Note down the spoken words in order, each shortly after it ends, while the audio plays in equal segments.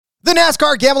The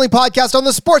NASCAR Gambling Podcast on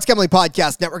the Sports Gambling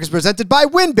Podcast Network is presented by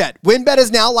WynnBET. WynnBET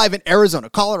is now live in Arizona,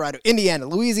 Colorado, Indiana,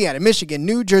 Louisiana, Michigan,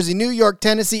 New Jersey, New York,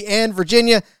 Tennessee, and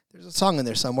Virginia. There's a song in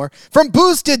there somewhere. From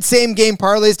boosted same-game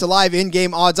parlays to live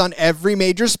in-game odds on every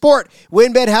major sport,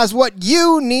 WynnBET has what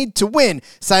you need to win.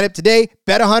 Sign up today,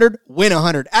 bet 100, win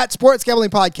 100 at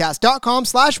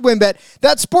sportsgamblingpodcast.com/WynnBET.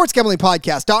 That's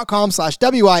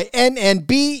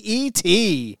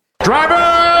sportsgamblingpodcast.com/WINNBET. Driver,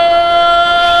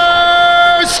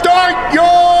 start your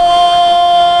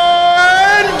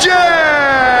engine!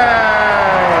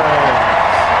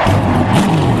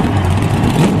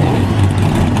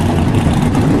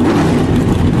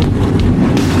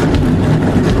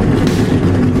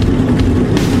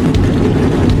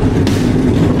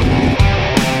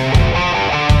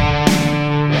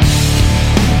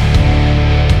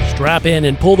 Strap in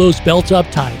and pull those belts up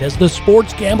tight as the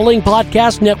Sports Gambling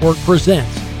Podcast Network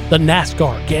presents the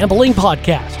NASCAR Gambling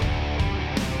Podcast.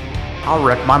 I'll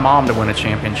wreck my mom to win a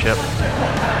championship.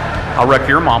 I'll wreck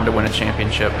your mom to win a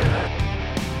championship.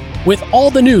 With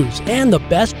all the news and the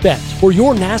best bets for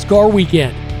your NASCAR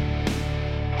weekend.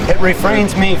 It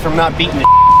refrains me from not beating the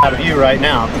out of you right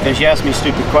now because you asked me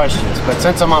stupid questions. But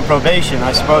since I'm on probation,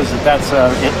 I suppose that's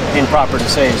improper to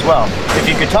say as well. If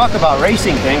you could talk about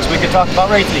racing things, we could talk about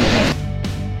racing things.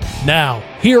 Now,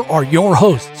 here are your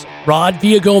hosts, Rod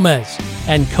Villagomez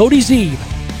and Cody Zeeb.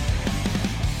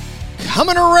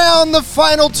 Coming around the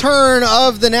final turn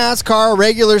of the NASCAR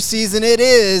regular season, it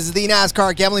is the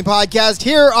NASCAR Gambling Podcast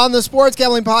here on the Sports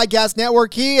Gambling Podcast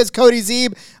Network. He is Cody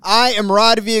Zeeb. I am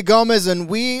Rod Villagomez, and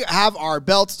we have our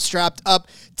belts strapped up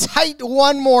tight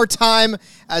one more time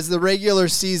as the regular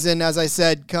season, as I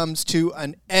said, comes to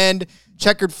an end.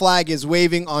 Checkered flag is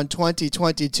waving on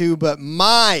 2022, but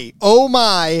my, oh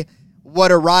my,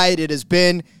 what a ride it has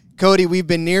been. Cody, we've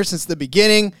been near since the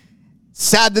beginning.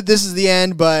 Sad that this is the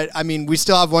end, but, I mean, we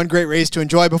still have one great race to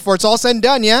enjoy before it's all said and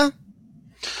done, yeah?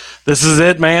 This is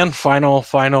it, man. Final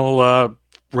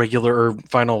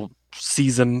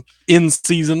season,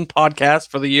 in-season podcast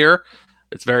for the year.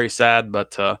 It's very sad,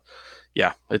 but,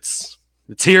 yeah, it's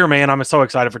here, man. I'm so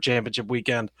excited for championship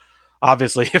weekend.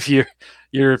 Obviously, if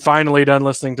you're finally done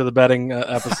listening to the betting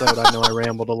episode, I know I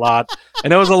rambled a lot.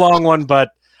 And it was a long one, but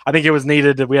I think it was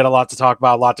needed. We had a lot to talk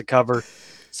about, a lot to cover.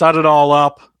 Set it all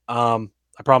up. I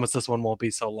promise this one won't be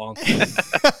so long.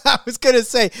 I was going to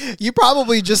say, you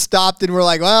probably just stopped and were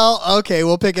like, well, okay,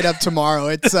 we'll pick it up tomorrow.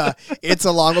 It's a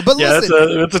long one. But yeah,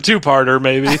 listen, it's a two-parter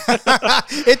maybe.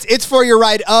 it's for your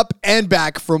ride up and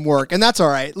back from work, and that's all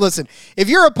right. Listen, if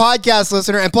you're a podcast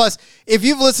listener, and plus, if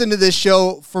you've listened to this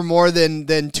show for more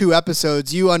than 2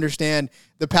 episodes, you understand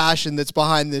the passion that's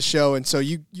behind this show. And so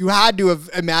you had to have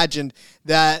imagined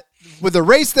that with the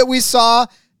race that we saw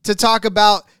to talk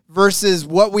about versus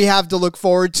what we have to look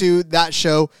forward to, that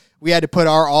show, we had to put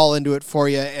our all into it for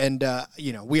you. And,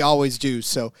 we always do.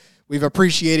 So we've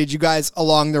appreciated you guys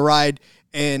along the ride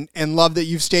and love that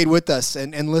you've stayed with us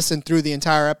and listened through the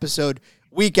entire episode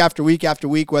week after week after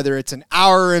week, whether it's an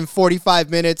hour and 45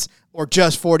 minutes or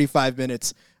just 45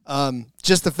 minutes.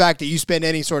 Just the fact that you spend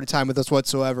any sort of time with us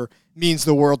whatsoever means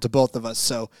the world to both of us.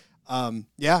 So, one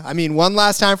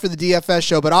last time for the DFS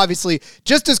show, but obviously,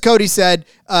 just as Cody said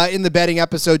in the betting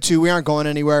episode too, we aren't going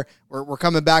anywhere. We're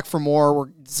coming back for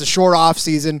more. It's a short off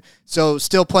season, so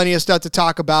still plenty of stuff to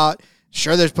talk about.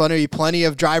 Sure, there's plenty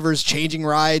of drivers changing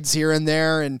rides here and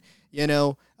there, and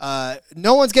no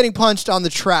one's getting punched on the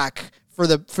track for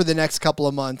the next couple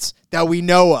of months that we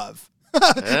know of.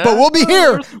 But we'll be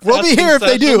here. We'll be here if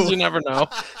they do. You never know.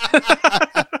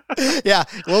 Yeah,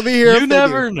 we'll be here. You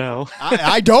never know.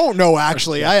 I don't know,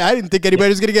 actually. I didn't think anybody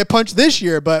was going to get punched this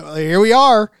year, but here we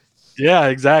are. Yeah,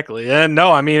 exactly. And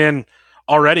no, I mean, and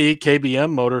already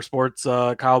KBM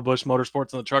Motorsports, Kyle Busch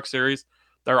Motorsports in the Truck Series,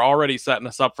 they're already setting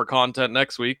us up for content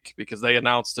next week because they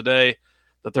announced today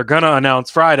that they're going to announce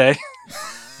Friday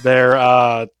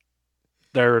their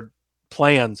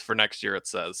plans for next year, it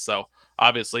says. So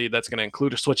obviously that's going to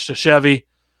include a switch to Chevy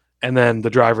and then the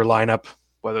driver lineup,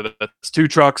 whether that's 2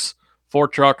 trucks, 4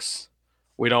 trucks,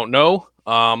 we don't know.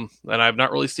 And I've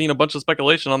not really seen a bunch of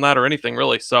speculation on that or anything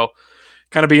really. So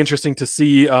kind of be interesting to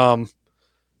see, the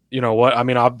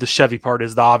Chevy part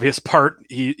is the obvious part.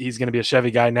 He's going to be a Chevy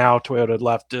guy now. Toyota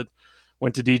left it,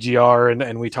 went to DGR,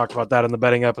 and we talked about that in the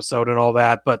betting episode and all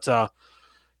that. But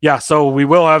so we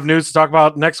will have news to talk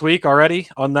about next week already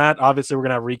on that. Obviously, we're going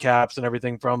to have recaps and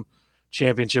everything from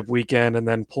championship weekend and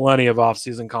then plenty of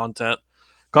off-season content.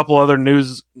 A couple other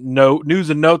news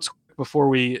and notes before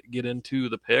we get into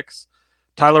the picks.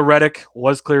 Tyler Reddick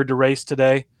was cleared to race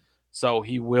today, so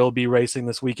he will be racing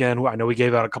this weekend. I know we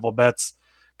gave out a couple bets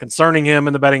concerning him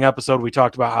in the betting episode. We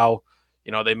talked about how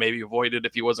they maybe avoided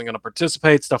if he wasn't going to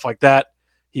participate, stuff like that.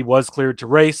 He was cleared to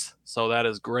race, so that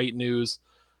is great news.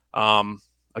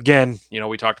 Again,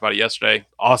 we talked about it yesterday.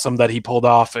 Awesome that he pulled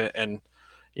off and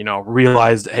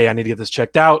realized, hey, I need to get this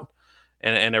checked out,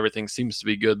 and everything seems to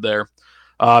be good there.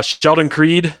 Sheldon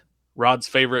Creed, Rod's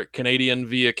favorite Canadian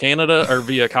via Canada or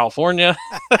via California,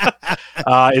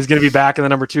 is going to be back in the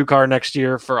number 2 car next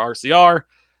year for RCR.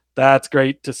 That's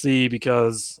great to see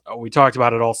because we talked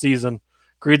about it all season.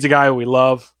 Creed's a guy we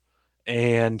love,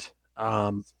 and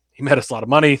he made us a lot of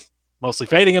money, mostly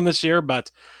fading him this year, but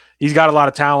he's got a lot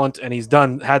of talent, and he's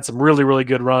had some really, really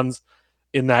good runs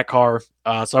in that car.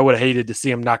 So I would have hated to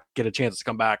see him not get a chance to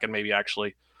come back and maybe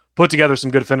actually put together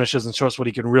some good finishes and show us what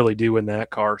he can really do in that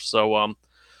car. So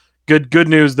good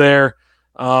news there.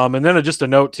 And then just a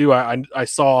note too, I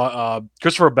saw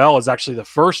Christopher Bell is actually the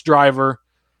first driver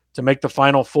to make the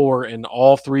Final Four in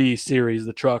all 3 series,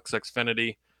 the Trucks,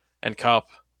 Xfinity, and Cup.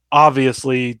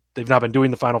 Obviously, they've not been doing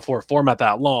the Final Four format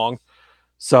that long.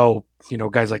 So,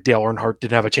 guys like Dale Earnhardt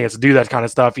didn't have a chance to do that kind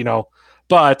of stuff,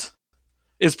 but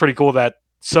it's pretty cool that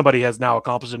somebody has now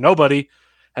accomplished it. Nobody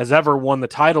has ever won the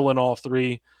title in all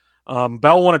 3.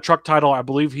 Bell won a truck title. I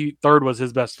believe third was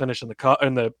his best finish in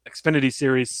the Xfinity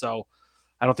series. So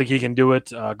I don't think he can do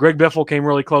it. Greg Biffle came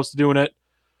really close to doing it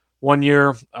one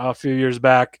year, a few years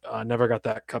back. Never got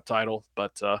that Cup title,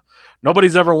 but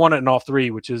nobody's ever won it in all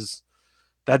 3,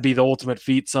 that'd be the ultimate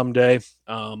feat someday.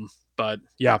 But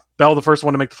yeah, Bell, the first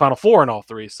one to make the Final Four in all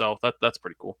 3. So that's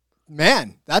pretty cool.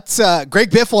 Man, that's Greg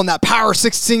Biffle in that Power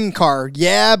 16 car.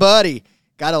 Yeah, buddy.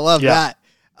 Gotta love that.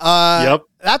 Yep.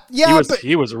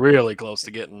 He was really close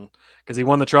to getting, because he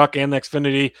won the truck and the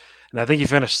Xfinity, and I think he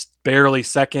finished barely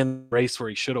second race where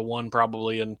he should have won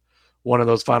probably in one of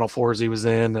those Final Fours he was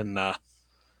in, and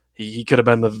he could have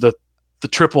been the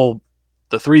triple,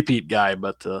 the three-peat guy,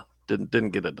 but didn't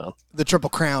get it done. The Triple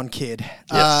Crown kid.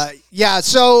 Yes.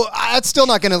 So that's still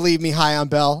not going to leave me high on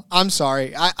Bell. I'm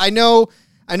sorry. I know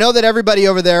that everybody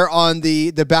over there on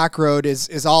the back road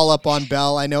is all up on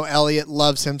Bell. I know Elliott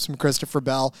loves him some Christopher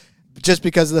Bell just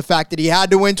because of the fact that he had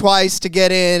to win twice to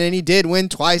get in, and he did win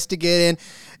twice to get in.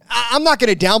 I'm not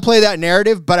going to downplay that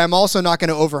narrative, but I'm also not going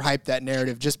to overhype that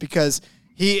narrative just because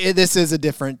this is a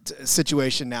different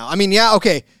situation now. I mean, yeah,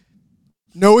 okay.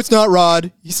 No, it's not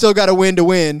Rod. You still got to win to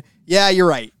win. Yeah, you're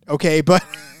right. Okay, but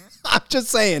I'm just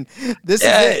saying this is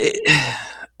it.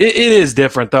 It is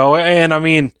different though, and I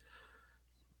mean,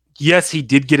 yes, he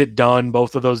did get it done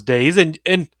both of those days, and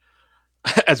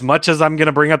as much as I'm going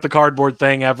to bring up the cardboard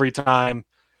thing every time,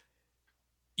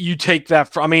 you take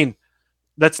that I mean,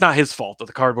 that's not his fault that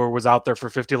the cardboard was out there for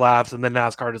 50 laps, and then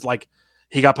NASCAR is like,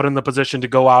 he got put in the position to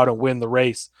go out and win the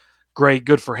race. Great,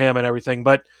 good for him and everything,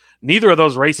 but neither of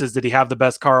those races did he have the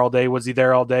best car all day. Was he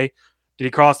there all day? Did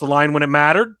he cross the line when it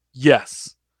mattered?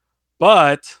 Yes.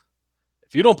 But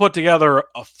if you don't put together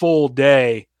a full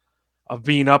day of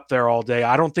being up there all day,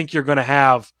 I don't think you're going to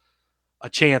have a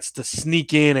chance to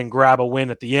sneak in and grab a win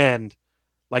at the end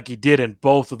like he did in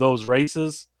both of those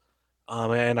races.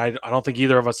 And I don't think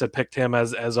either of us had picked him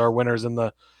as our winners in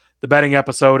the betting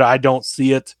episode. I don't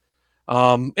see it.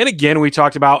 And again, we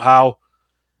talked about how,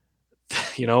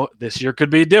 this year could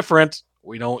be different.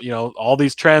 We don't, all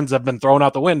these trends have been thrown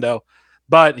out the window,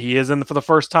 but he is in for the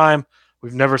first time.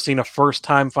 We've never seen a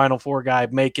first-time Final Four guy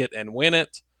make it and win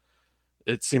it.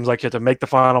 It seems like you have to make the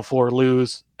Final Four,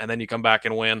 lose, and then you come back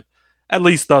and win. At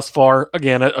least thus far.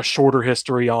 Again, a shorter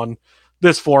history on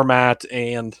this format,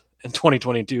 and in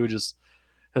 2022 just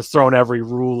has thrown every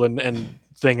rule and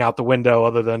thing out the window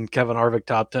other than Kevin Harvick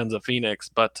top 10s at Phoenix.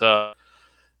 But,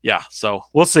 yeah, so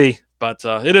we'll see. But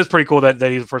it is pretty cool that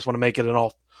he's the first one to make it in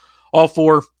all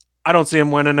 4. I don't see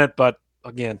him winning it, but,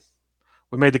 again,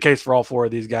 we made the case for all 4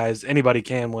 of these guys. Anybody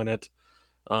can win it.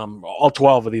 All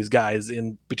 12 of these guys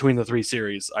in between the 3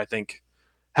 series, I think,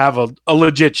 have a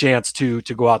legit chance to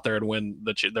go out there and win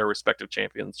their respective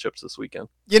championships this weekend.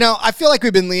 I feel like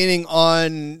we've been leaning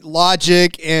on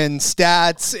logic and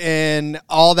stats and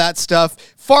all that stuff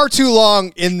far too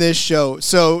long in this show.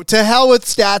 So to hell with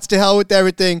stats, to hell with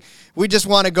everything. We just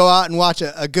want to go out and watch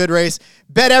a good race.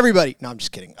 Bet everybody. No, I'm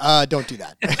just kidding. Don't do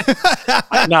that.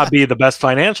 Might not be the best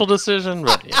financial decision,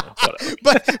 but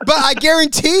whatever. but I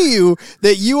guarantee you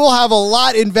that you will have a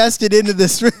lot invested into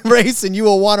this race, and you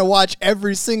will want to watch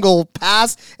every single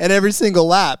pass and every single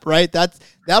lap. Right?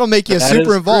 That'll make you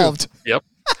super involved. True. Yep.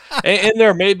 and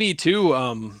there may be too.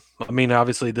 I mean,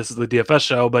 obviously this is the DFS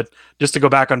show, but just to go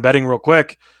back on betting real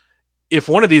quick. If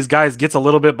one of these guys gets a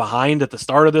little bit behind at the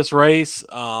start of this race,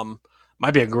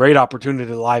 might be a great opportunity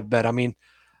to live bet. I mean,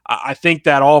 I think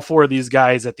that all 4 of these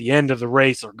guys at the end of the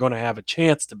race are going to have a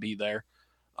chance to be there.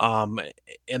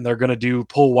 and they're going to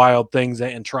pull wild things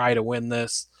and try to win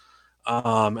this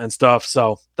and stuff.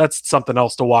 So that's something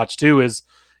else to watch too, is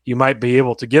you might be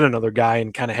able to get another guy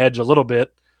and kind of hedge a little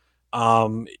bit.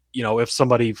 If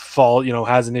somebody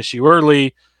has an issue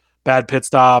early, bad pit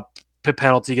stop, pit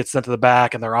penalty, gets sent to the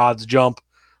back and their odds jump.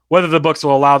 Whether the books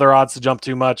will allow their odds to jump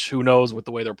too much, who knows with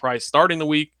the way they're priced starting the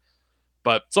week,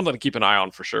 but something to keep an eye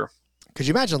on for sure. Could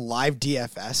you imagine live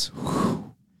DFS?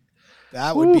 Whew.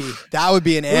 That would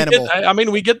be an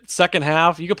animal. We get second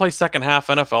half. You could play second half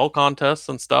NFL contests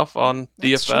and stuff on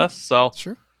DFS. True. So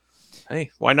Sure.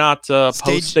 Hey, why not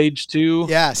post stage 2?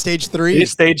 Yeah, stage 3.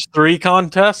 Stage 3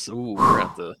 contests. Ooh, we're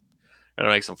going to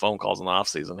make some phone calls in the off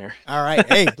season here. All right.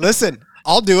 Hey, listen,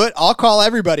 I'll do it. I'll call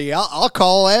everybody. I'll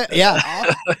call it. Yeah.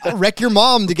 I'll wreck your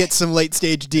mom to get some late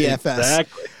stage DFS.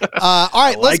 Exactly. All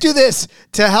right, let's do this.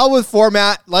 To hell with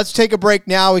format. Let's take a break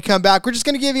now. We come back. We're just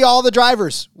going to give you all the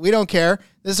drivers. We don't care.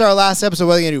 This is our last episode.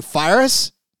 What are you going to do? Fire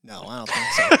us? No, I don't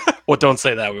think so. Well, don't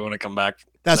say that. We want to come back.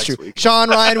 That's true. Week. Sean,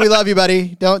 Ryan, we love you,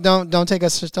 buddy. Don't take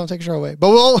us. Just don't take a show away. But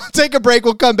we'll take a break.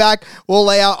 We'll come back. We'll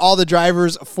lay out all the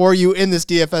drivers for you in this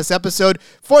DFS episode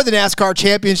for the NASCAR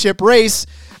Championship race.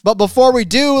 But before we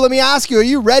do, let me ask you, are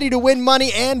you ready to win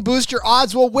money and boost your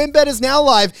odds? Well, WynnBET is now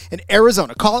live in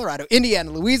Arizona, Colorado,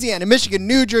 Indiana, Louisiana, Michigan,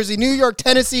 New Jersey, New York,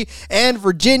 Tennessee, and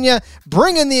Virginia.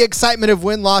 Bringing the excitement of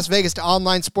Wynn Las Vegas to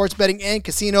online sports betting and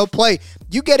casino play.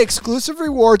 You get exclusive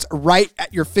rewards right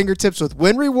at your fingertips with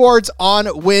Wynn Rewards on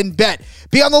WynnBET.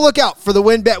 Be on the lookout for the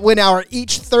WynnBET Win Hour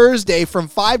each Thursday from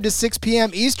 5 to 6 p.m.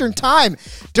 Eastern Time.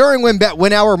 During WynnBET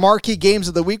Win Hour, marquee games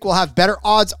of the week will have better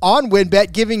odds on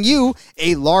WynnBET, giving you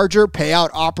a larger payout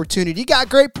opportunity. You got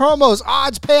great promos,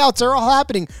 odds, payouts are all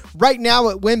happening right now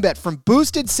at WynnBET, from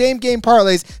boosted same-game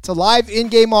parlays to live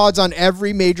in-game odds on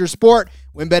every major sport.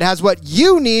 WynnBET has what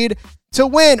you need to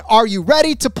win. Are you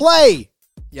ready to play?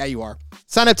 Yeah, you are.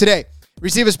 Sign up today.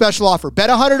 Receive a special offer. Bet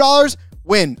 $100,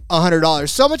 win $100.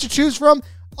 So much to choose from.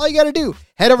 All you got to do,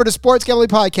 head over to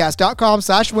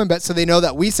sportsgamblingpodcast.com/WynnBET so they know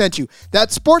that we sent you.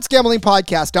 That's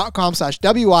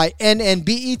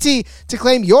sportsgamblingpodcast.com/WYNNBET to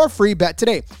claim your free bet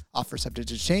today. Offer subject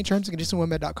to change. Terms and conditions at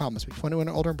WynnBET.com. Must be 21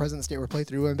 and older and present in the state where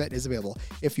playthrough WynnBET is available.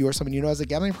 If you or someone you know has a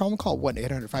gambling problem, call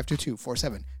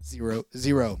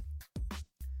 1-800-522-4700.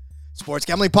 Sports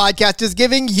Gambling Podcast is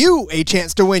giving you a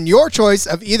chance to win your choice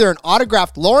of either an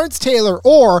autographed Lawrence Taylor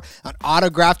or an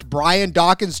autographed Brian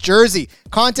Dawkins jersey.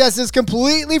 Contest is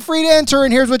completely free to enter,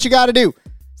 and here's what you got to do.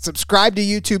 Subscribe to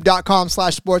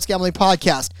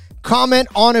youtube.com/sportsgamblingpodcast. Comment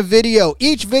on a video.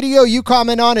 Each video you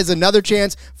comment on is another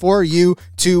chance for you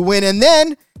to win. And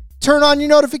then turn on your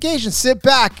notifications. Sit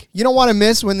back. You don't want to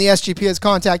miss when the SGP is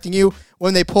contacting you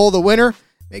when they pull the winner.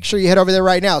 Make sure you head over there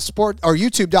right now.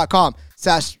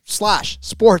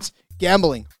 youtube.com/sports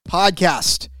gambling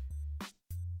podcast.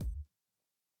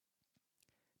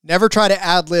 Never try to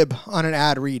ad lib on an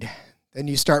ad read. Then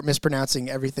you start mispronouncing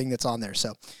everything that's on there.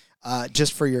 So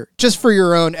just for your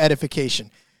own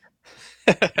edification.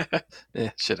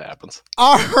 Yeah, shit happens.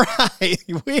 All right.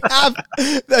 We have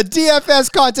the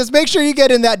DFS contest. Make sure you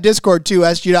get in that Discord too,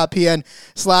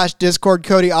 sg.pn/Discord.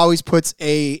 Cody always puts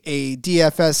a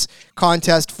DFS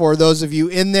contest for those of you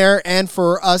in there and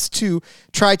for us to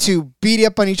try to beat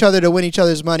up on each other to win each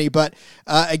other's money. But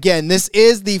again, this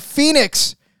is the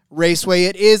Phoenix Raceway.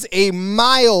 It is a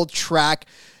mile track,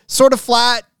 sort of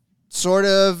flat, sort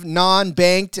of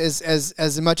non-banked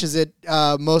as much as it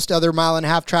most other mile and a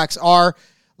half tracks are.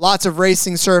 Lots of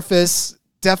racing surface.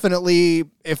 Definitely,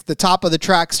 if the top of the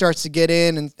track starts to get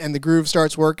in and the groove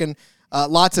starts working,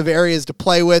 lots of areas to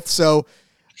play with. So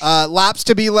laps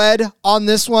to be led on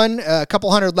this one. A couple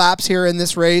hundred laps here in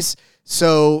this race.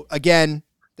 So again,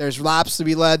 there's laps to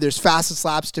be led. There's fastest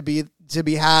laps to be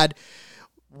had.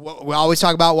 We always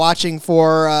talk about watching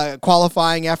for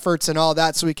qualifying efforts and all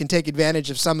that so we can take advantage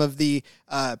of some of the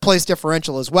place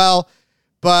differential as well.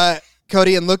 But,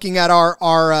 Cody, in looking at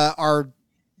our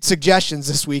suggestions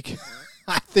this week,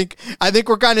 I think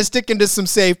we're kind of sticking to some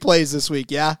safe plays this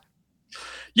week, yeah?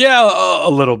 Yeah, a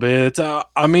little bit.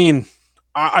 I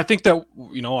think that,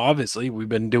 obviously we've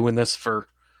been doing this for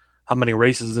how many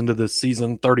races into this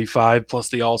season? 35 plus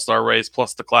the All-Star race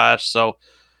plus the Clash. So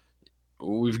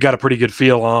we've got a pretty good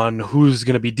feel on who's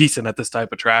going to be decent at this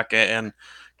type of track and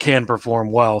can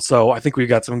perform well. So I think we've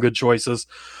got some good choices.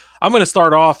 I'm going to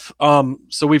start off.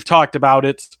 So we've talked about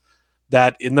it,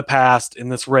 that in the past, in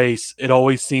this race, it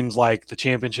always seems like the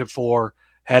championship four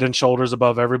head and shoulders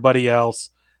above everybody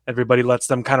else. Everybody lets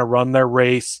them kind of run their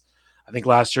race. I think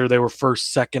last year they were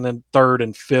first, second, and third,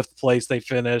 and fifth place they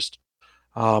finished.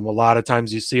 A lot of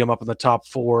times you see them up in the top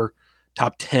 4,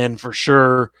 top 10 for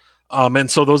sure. And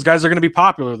so those guys are going to be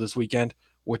popular this weekend,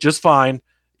 which is fine.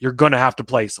 you're going to have to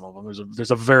play some of them.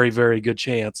 There's a very, very good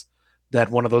chance that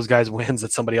one of those guys wins,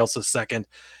 that somebody else is second.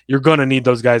 You're going to need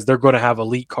those guys. They're going to have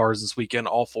elite cars this weekend.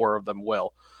 All 4 of them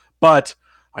will. But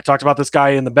I talked about this guy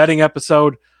in the betting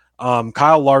episode,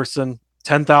 Kyle Larson,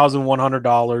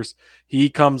 $10,100. He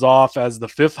comes off as the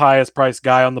 5th highest priced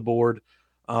guy on the board.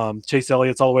 Chase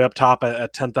Elliott's all the way up top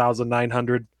at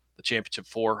 10,900. The championship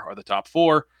 4 are the top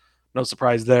 4. No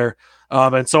surprise there.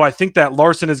 And so I think that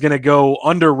Larson is going to go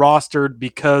under rostered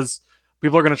because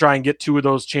people are going to try and get 2 of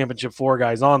those championship 4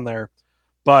 guys on there.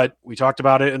 But we talked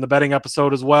about it in the betting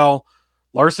episode as well.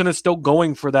 Larson is still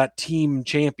going for that team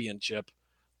championship.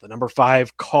 The number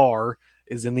 5 car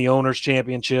is in the owner's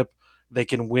championship. They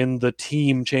can win the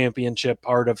team championship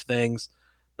part of things,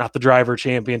 not the driver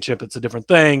championship. It's a different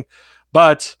thing.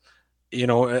 But,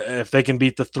 if they can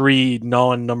beat the 3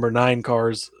 non-number 9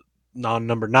 cars,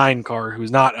 non-number 9 car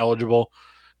who's not eligible,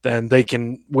 then they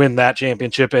can win that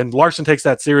championship. And Larson takes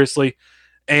that seriously,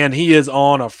 and he is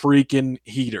on a freaking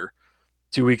heater.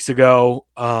 2 weeks ago,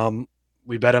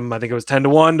 we bet him, I think it was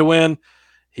 10-1 to win.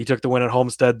 He took the win at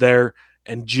Homestead there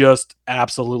and just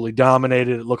absolutely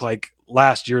dominated. It looked like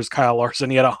last year's Kyle Larson.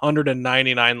 He had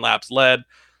 199 laps led,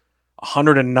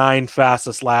 109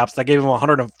 fastest laps. That gave him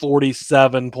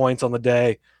 147 points on the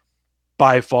day.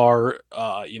 By far,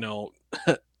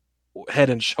 head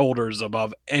and shoulders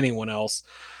above anyone else.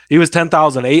 He was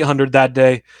 10,800 that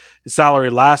day. His salary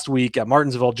last week at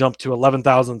Martinsville jumped to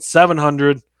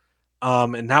 11,700.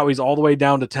 And now he's all the way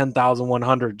down to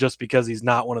 10,100 just because he's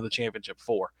not one of the championship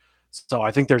 4. So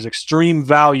I think there's extreme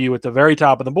value at the very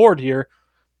top of the board here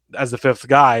as the 5th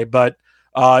guy. But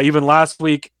even last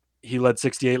week, he led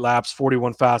 68 laps,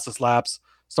 41 fastest laps,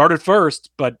 started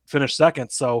first, but finished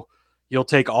second. So you'll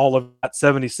take all of that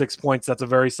 76 points. That's a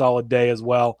very solid day as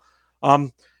well.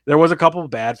 There was a couple of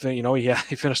bad things.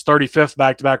 He finished 35th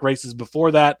back-to-back races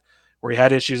before that, where he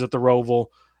had issues at the Roval.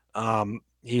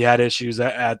 He had issues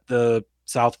at the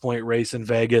South Point race in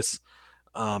Vegas.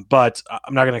 But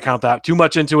I'm not going to count that too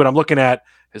much into it. I'm looking at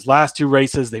his last 2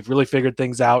 races. They've really figured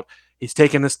things out. He's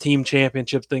taken this team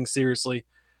championship thing seriously.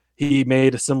 He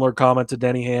made a similar comment to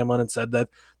Denny Hamlin and said that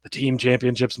the team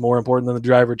championship's more important than the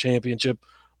driver championship.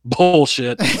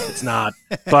 Bullshit. It's not.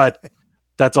 But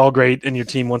that's all great, and your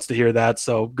team wants to hear that.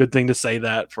 So good thing to say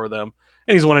that for them.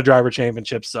 And he's won a driver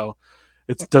championship, so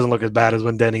it doesn't look as bad as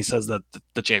when Denny says that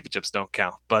the championships don't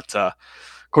count. But of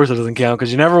course it doesn't count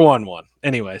because you never won one.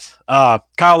 Anyways,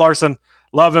 Kyle Larson,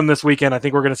 love him this weekend. I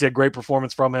think we're going to see a great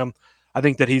performance from him. I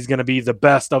think that he's going to be the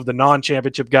best of the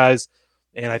non-championship guys.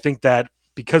 And I think that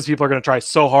because people are going to try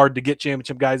so hard to get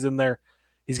championship guys in there,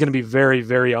 he's going to be very,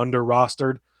 very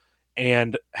under-rostered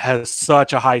and has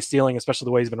such a high ceiling, especially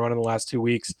the way he's been running the last 2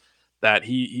 weeks, that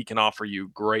he can offer you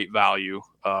great value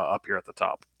up here at the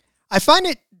top. I find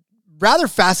it rather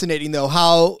fascinating, though,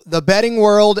 how the betting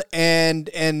world and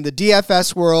the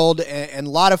DFS world and a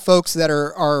lot of folks that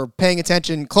are paying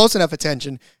attention, close enough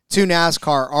attention to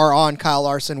NASCAR, are on Kyle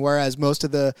Larson, whereas most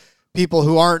of the people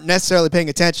who aren't necessarily paying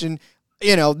attention,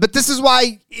 but this is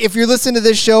why if you listen to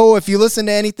this show, if you listen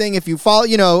to anything, if you follow,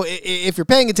 if you're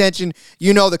paying attention,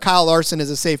 that Kyle Larson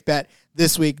is a safe bet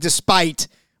this week, despite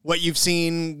what you've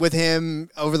seen with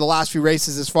him over the last few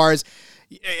races as far as,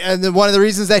 and then one of the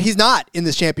reasons that he's not in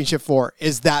this championship 4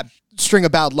 is that string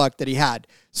of bad luck that he had.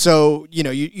 So,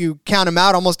 you count him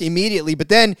out almost immediately, but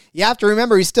then you have to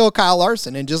remember he's still Kyle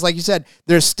Larson. And just like you said,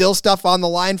 there's still stuff on the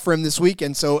line for him this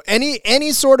weekend. So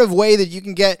any sort of way that you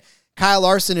can get Kyle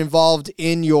Larson involved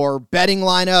in your betting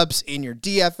lineups, in your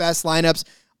DFS lineups,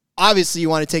 obviously you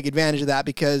want to take advantage of that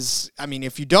because,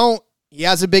 if you don't, he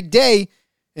has a big day,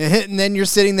 and then you're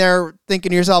sitting there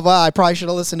thinking to yourself, well, I probably should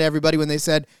have listened to everybody when they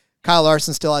said Kyle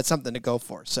Larson still had something to go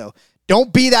for. So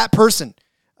don't be that person.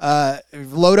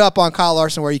 Load up on Kyle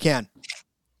Larson where you can.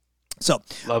 So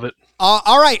love it.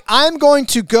 All right, I'm going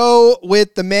to go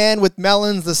with the man with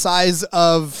melons the size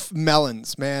of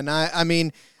melons, man. I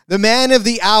mean, the man of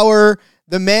the hour,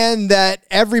 the man that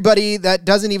everybody that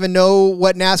doesn't even know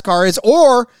what NASCAR is,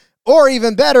 or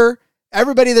even better,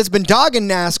 everybody that's been dogging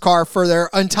NASCAR for their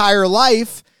entire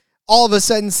life, all of a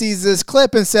sudden sees this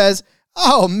clip and says,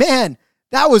 oh, man,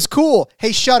 that was cool.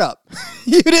 Hey, shut up.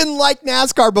 You didn't like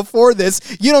NASCAR before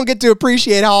this. You don't get to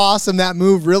appreciate how awesome that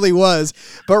move really was.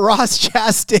 But Ross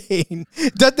Chastain,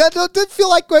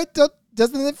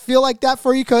 doesn't it feel like that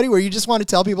for you, Cody, where you just want to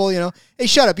tell people, hey,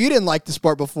 shut up. You didn't like the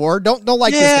sport before. Don't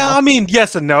like this now. Yeah,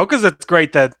 yes and no, because it's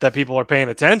great that people are paying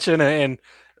attention and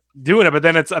doing it. But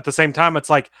then it's at the same time, it's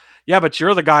like, yeah, but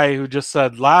you're the guy who just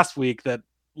said last week that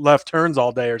left turns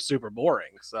all day are super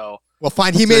boring. So, well,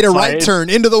 fine. He made a right turn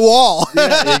into the wall.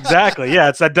 Yeah, exactly. Yeah,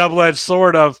 it's that double-edged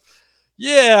sword of,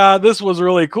 yeah, this was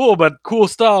really cool, but cool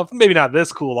stuff, maybe not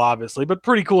this cool, obviously, but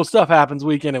pretty cool stuff happens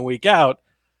week in and week out.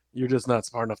 You're just not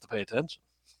smart enough to pay attention.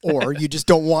 Or you just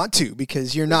don't want to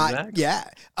because you're not. Exactly. Yeah.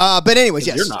 But anyways,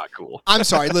 yes. You're not cool. I'm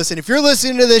sorry. Listen, if you're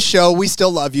listening to this show, we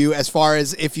still love you. As far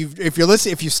as if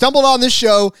you stumbled on this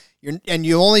show and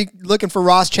you're only looking for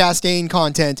Ross Chastain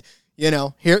content,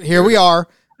 here we are.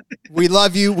 We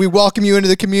love you. We welcome you into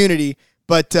the community.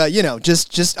 But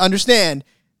just understand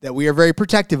that we are very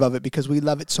protective of it because we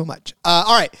love it so much.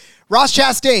 All right, Ross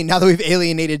Chastain, now that we've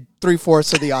alienated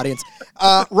 3/4 of the audience.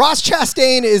 Ross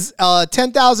Chastain is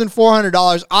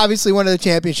 $10,400, obviously won the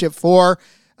championship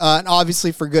and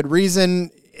obviously for good reason.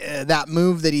 That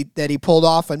move that he pulled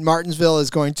off at Martinsville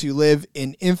is going to live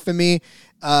in infamy.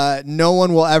 No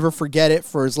one will ever forget it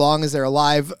for as long as they're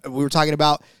alive. We were talking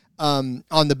about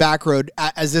on the back road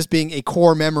as this being a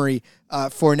core memory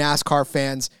for NASCAR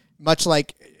fans, much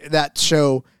like that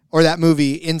show or that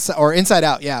movie Inside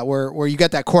Out, where you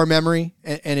get that core memory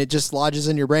and it just lodges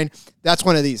in your brain. That's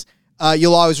one of these.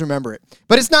 You'll always remember it.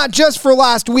 But it's not just for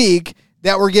last week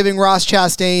that we're giving Ross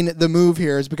Chastain the move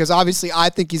here, is because obviously I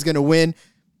think he's going to win.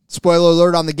 Spoiler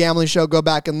alert on the gambling show. Go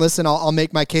back and listen. I'll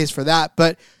make my case for that.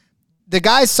 But the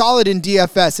guy's solid in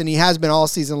DFS, and he has been all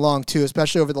season long too,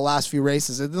 especially over the last few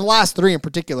races, and the last 3 in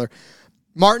particular.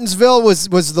 Martinsville was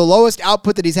the lowest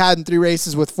output that he's had in 3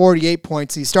 races with 48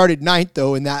 points. He started 9th,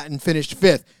 though, in that and finished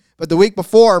 5th. But the week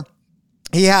before,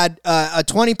 he had a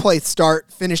 20-place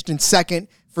start, finished in 2nd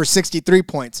for 63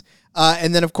 points.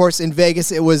 And then, of course, in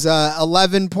Vegas, it was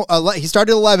 11. He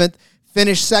started 11th,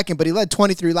 finished 2nd, but he led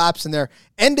 23 laps in there.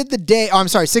 Ended the day,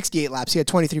 68 laps. He had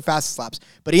 23 fastest laps.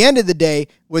 But he ended the day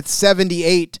with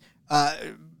 78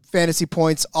 fantasy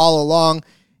points all along.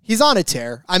 He's on a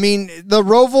tear. I mean, the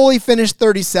Roval, he finished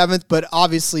 37th, but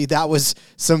obviously that was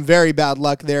some very bad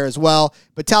luck there as well.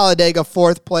 But Talladega,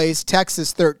 4th place,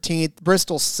 Texas, 13th,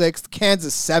 Bristol, 6th,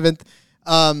 Kansas, 7th.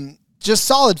 Just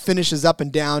solid finishes up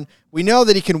and down. We know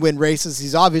that he can win races.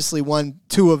 He's obviously won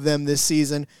 2 of them this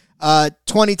season.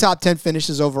 20 top 10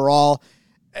 finishes overall.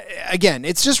 Again,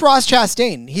 it's just Ross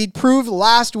Chastain. He proved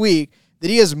last week that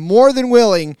he is more than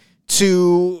willing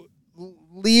to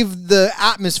leave the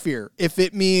atmosphere if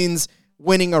it means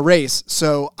winning a race.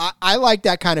 So I like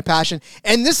that kind of passion.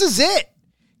 And this is it.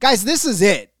 Guys, this is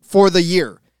it for the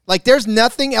year. Like, there's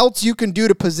nothing else you can do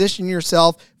to position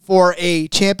yourself for a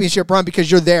championship run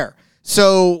because you're there.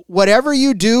 So whatever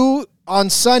you do on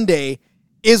Sunday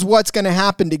is what's going to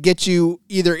happen to get you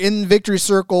either in victory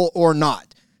circle or not.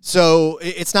 So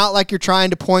it's not like you're trying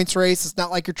to points race. It's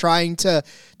not like you're trying to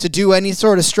do any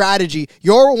sort of strategy.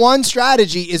 Your one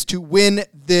strategy is to win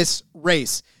this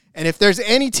race. And if there's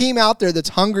any team out there that's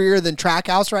hungrier than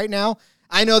Trackhouse right now,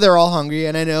 I know they're all hungry,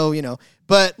 and I know,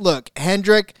 but look,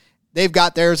 Hendrick, they've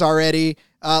got theirs already.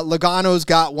 Logano's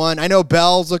got one. I know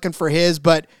Bell's looking for his,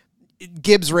 but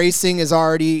Gibbs Racing is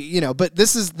already, but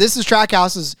this is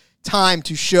Trackhouse's time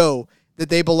to show that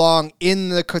they belong in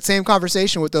the same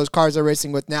conversation with those cars they're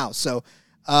racing with now. So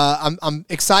I'm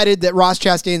excited that Ross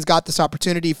Chastain's got this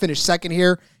opportunity. He finished 2nd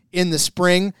here in the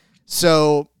spring.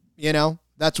 So,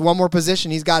 that's one more position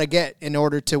he's got to get in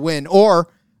order to win.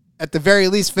 Or, at the very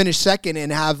least, finish 2nd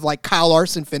and have, like, Kyle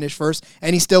Larson finish 1st,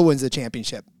 and he still wins the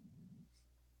championship.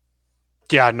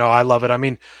 Yeah, no, I love it. I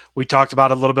mean, we talked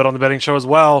about it a little bit on the betting show as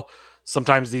well.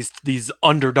 Sometimes these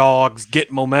underdogs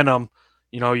get momentum.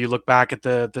 You look back at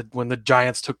the when the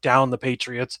Giants took down the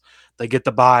Patriots, they get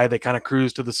the bye, they kind of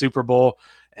cruise to the Super Bowl,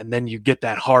 and then you get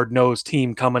that hard-nosed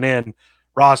team coming in.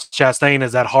 Ross Chastain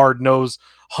is that hard-nosed,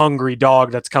 hungry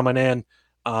dog that's coming in,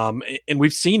 and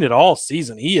we've seen it all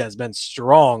season. He has been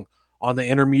strong on the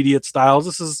intermediate styles.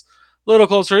 This is a little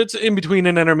closer. It's in between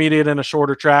an intermediate and a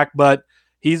shorter track, but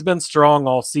he's been strong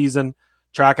all season.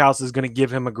 Trackhouse is going to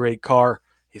give him a great car.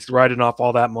 He's riding off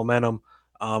all that momentum.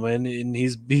 And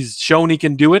he's shown he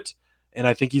can do it, and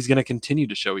I think he's going to continue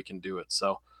to show he can do it.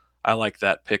 So I like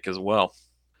that pick as well.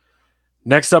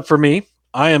 Next up for me,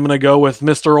 I am going to go with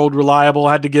Mr. Old Reliable.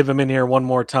 I had to give him in here one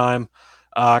more time.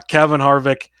 Kevin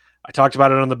Harvick, I talked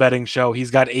about it on the betting show.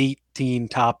 He's got 18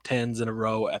 top 10s in a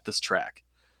row at this track.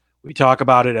 We talk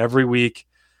about it every week.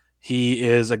 He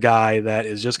is a guy that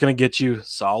is just going to get you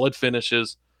solid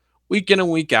finishes week in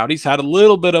and week out. He's had a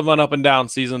little bit of an up and down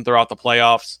season throughout the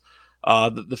playoffs.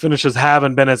 The finishes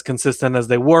haven't been as consistent as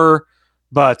they were,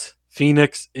 but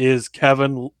Phoenix is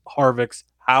Kevin Harvick's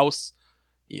house.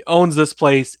 He owns this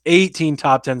place, 18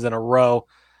 top 10s in a row,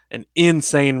 an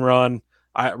insane run.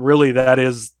 That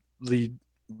is the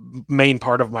main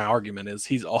part of my argument is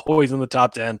he's always in the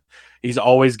top 10. He's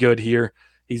always good here.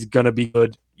 He's going to be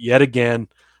good yet again.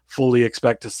 Fully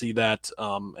expect to see that.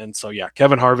 And so, yeah,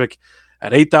 Kevin Harvick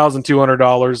at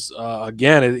 $8,200.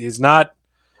 Again, he's not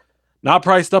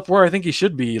priced up where I think he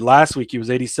should be. Last week he was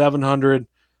 $8,700.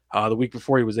 The week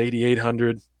before he was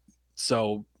 $8,800.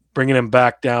 So bringing him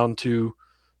back down to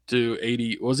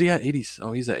 80. Was he at 80?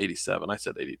 Oh, he's at 87. I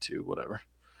said 82, whatever.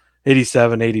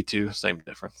 87, 82, same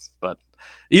difference. But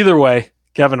either way,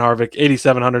 Kevin Harvick,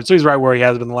 8,700. So he's right where he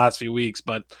has been the last few weeks,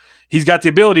 but he's got the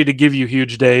ability to give you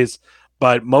huge days.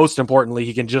 But most importantly,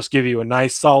 he can just give you a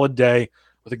nice solid day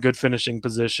with a good finishing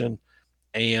position.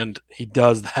 And he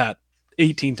does that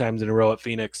 18 times in a row at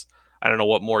Phoenix. I don't know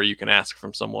what more you can ask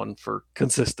from someone for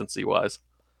consistency wise.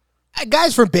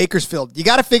 Guys from Bakersfield, you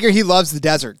got to figure he loves the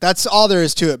desert. That's all there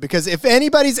is to it. Because if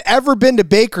anybody's ever been to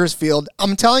Bakersfield,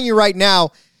 I'm telling you right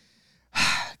now,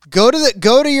 go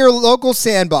to your local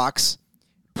sandbox,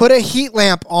 put a heat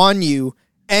lamp on you,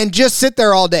 and just sit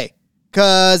there all day.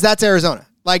 Because that's Arizona.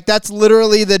 Like, that's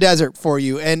literally the desert for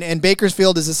you. And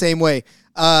Bakersfield is the same way.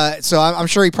 So I'm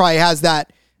sure he probably has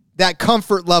that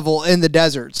comfort level in the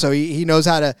desert. So he knows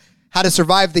how to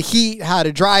survive the heat, how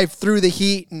to drive through the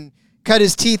heat, and cut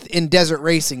his teeth in desert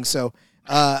racing. So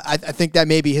I think that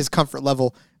may be his comfort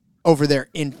level over there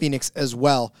in Phoenix as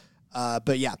well.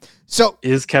 But yeah. So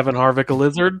is Kevin Harvick a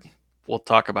lizard? We'll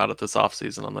talk about it this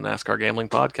offseason on the NASCAR Gambling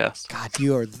Podcast. God,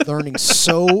 you are learning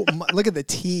so much. Look at the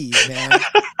tees, man.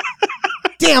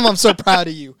 Damn, I'm so proud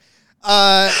of you.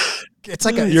 It's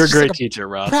like you're a great teacher,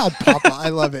 Rod. Proud papa. I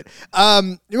love it.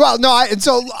 Well, no,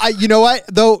 you know what?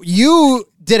 Though you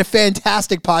did a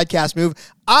fantastic podcast move.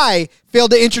 I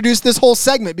failed to introduce this whole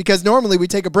segment because normally we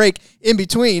take a break in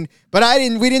between, but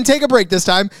we didn't take a break this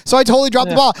time. So I totally dropped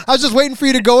the ball. I was just waiting for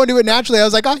you to go into it naturally. I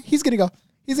was like, he's going to go.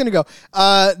 He's going to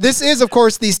go. This is, of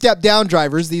course, the step-down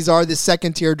drivers. These are the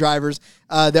second-tier drivers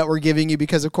that we're giving you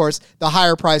because, of course, the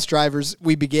higher-priced drivers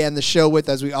we began the show with,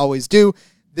 as we always do.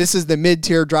 This is the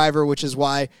mid-tier driver, which is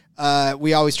why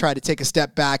we always try to take a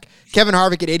step back. Kevin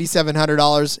Harvick at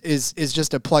 $8,700 is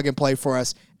just a plug-and-play for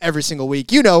us every single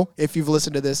week. You know, if you've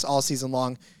listened to this all season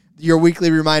long, your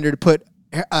weekly reminder to put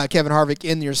Kevin Harvick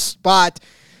in your spot.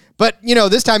 But, you know,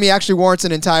 this time he actually warrants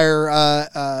an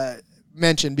entire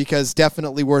mention because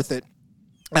definitely worth it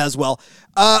as well.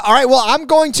 All right, well, I'm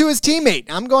going to his teammate.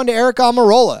 I'm going to Eric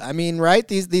Almirola. I mean, right?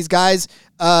 These guys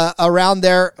around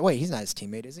there. Wait, he's not his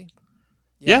teammate, is he?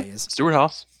 Yeah, he is. Stuart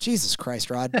Haas. Jesus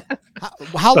Christ, Rod.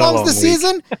 How long's the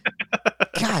season?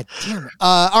 God damn it.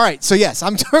 All right, so yes,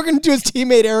 I'm talking to his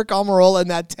teammate Eric Almirola in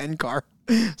that 10 car.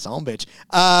 Son of a bitch.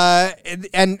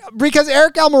 And because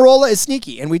Eric Almirola is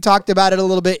sneaky, and we talked about it a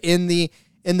little bit in the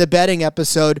betting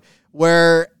episode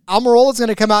where Almirola is going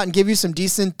to come out and give you some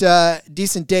decent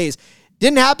days.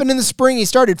 Didn't happen in the spring. He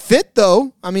started fifth,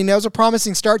 though. I mean, that was a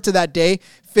promising start to that day.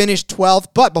 Finished 12th,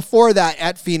 but before that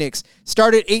at Phoenix,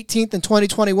 started 18th in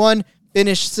 2021,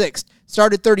 finished 6th.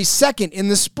 Started 32nd in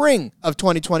the spring of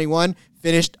 2021,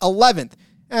 finished 11th.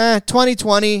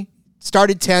 2020,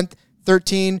 started 10th,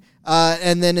 13,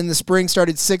 and then in the spring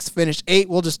started 6th, finished 8th.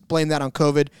 We'll just blame that on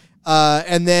COVID.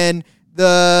 And then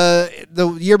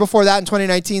the year before that in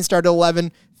 2019, started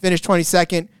 11, finished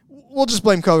 22nd. We'll just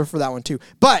blame COVID for that one too.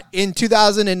 But in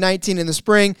 2019 in the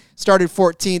spring, started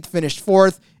 14th, finished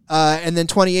 4th. And then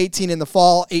 2018 in the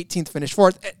fall, 18th, finished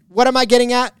 4th. What am I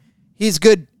getting at? He's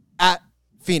good at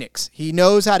Phoenix. He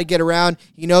knows how to get around.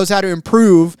 He knows how to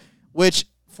improve, which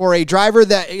for a driver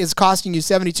that is costing you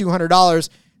 $7,200,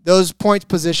 those points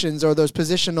positions or those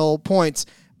positional points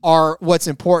are what's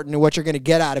important and what you're going to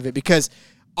get out of it. Because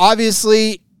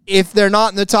obviously, if they're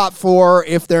not in the top 4,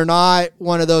 if they're not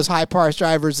one of those high-priced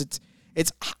drivers,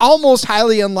 it's almost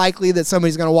highly unlikely that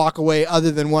somebody's going to walk away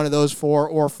other than one of those 4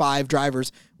 or 5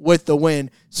 drivers with the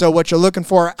win. So what you're looking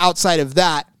for outside of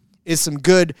that is some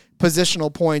good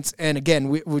positional points. And again,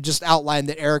 we just outlined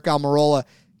that Eric Almirola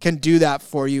can do that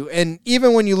for you. And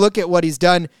even when you look at what he's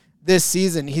done this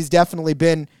season, he's definitely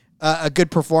been a good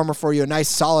performer for you, a nice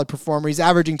solid performer. He's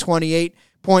averaging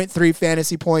 28.3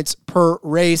 fantasy points per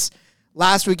race.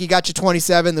 Last week, he got you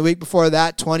 27. The week before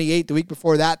that, 28. The week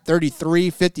before that, 33,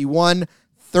 51,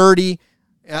 30.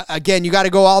 Again, you got to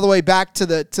go all the way back to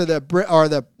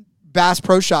the Bass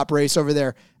Pro Shop race over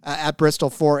there at Bristol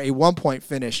for a 1-point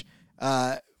finish,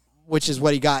 which is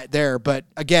what he got there. But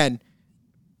again,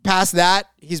 past that,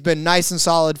 he's been nice and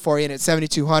solid for you. And at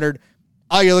 7,200,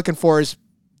 all you're looking for is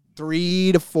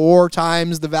 3 to 4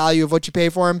 times the value of what you pay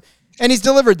for him. And he's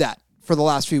delivered that for the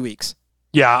last few weeks.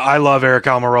 Yeah, I love Eric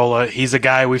Almirola. He's a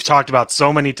guy we've talked about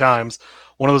so many times.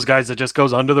 One of those guys that just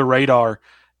goes under the radar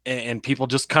and people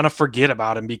just kind of forget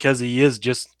about him because he is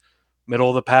just middle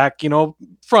of the pack,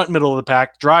 front middle of the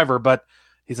pack driver, but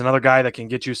he's another guy that can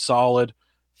get you solid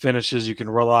finishes. You can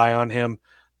rely on him.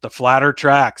 The flatter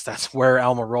tracks, that's where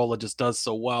Almirola just does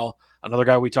so well. another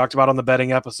guy we talked about on the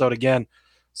betting episode. Again,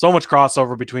 so much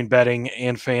crossover between betting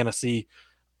and fantasy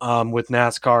with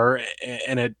NASCAR,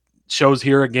 and it shows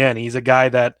here again. He's a guy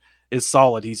that is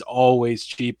solid. He's always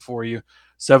cheap for you.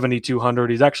 7,200.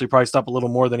 He's actually priced up a little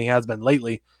more than he has been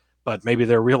lately, but maybe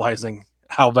they're realizing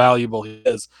how valuable he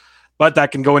is. But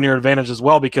that can go in your advantage as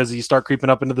well, because you start creeping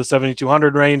up into the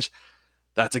 7,200 range.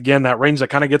 That's, again, that range that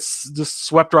kind of gets just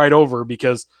swept right over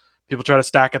because people try to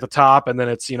stack at the top, and then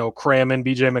it's, cram in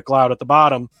BJ McLeod at the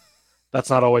bottom. That's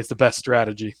not always the best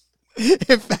strategy.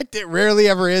 In fact, it rarely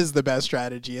ever is the best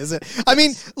strategy, is it? I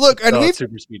mean, look, and we've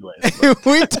super speedways.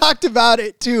 We talked about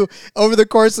it too over the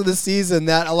course of the season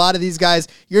that a lot of these guys,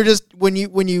 you're just when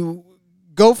you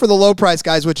go for the low price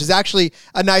guys, which is actually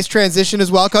a nice transition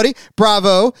as well, Cody.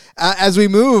 Bravo, as we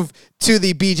move to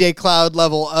the BJ Cloud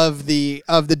level of the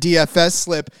DFS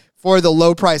slip for the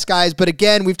low price guys. But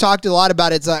again, we've talked a lot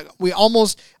about it. It's like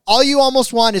all you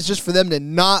almost want is just for them to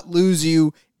not lose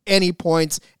you any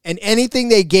points, and anything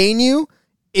they gain you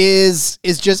is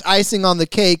just icing on the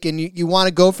cake, and you want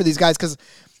to go for these guys because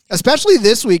especially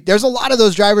this week, there's a lot of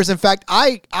those drivers. In fact,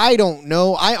 I don't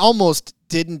know. I almost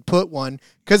didn't put one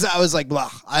because I was like, blah,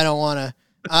 I don't want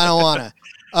to.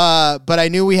 But I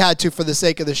knew we had to for the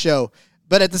sake of the show.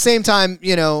 But at the same time,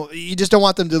 you just don't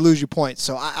want them to lose you points.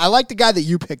 So I like the guy that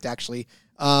you picked, actually,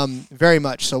 very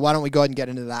much. So why don't we go ahead and get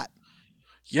into that?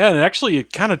 Yeah, and actually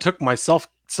it kind of took myself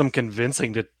some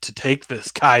convincing to take this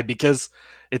guy because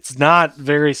it's not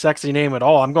very sexy name at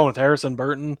all. I'm going with Harrison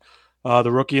Burton,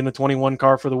 the rookie in the 21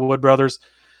 car for the Wood brothers.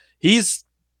 He's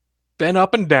been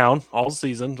up and down all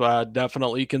season. I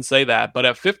definitely can say that. But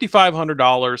at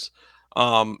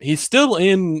 $5,500, he's still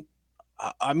in.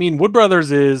 I mean, Wood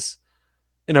Brothers is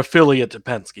an affiliate to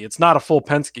Penske. It's not a full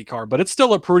Penske car, but it's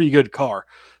still a pretty good car.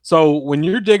 So when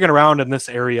you're digging around in this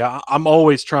area, I'm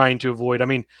always trying to avoid. I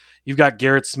mean, you've got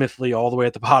Garrett Smithley all the way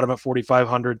at the bottom at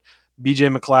 4,500,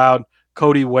 BJ McLeod,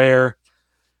 Cody Ware.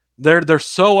 They're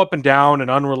so up and down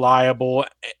and unreliable,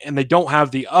 and they don't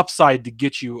have the upside to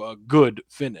get you a good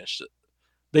finish.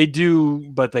 They do,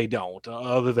 but they don't,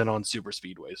 other than on super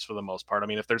speedways for the most part. I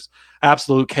mean, if there's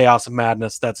absolute chaos and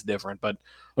madness, that's different. But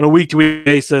on a week-to-week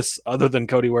basis, other than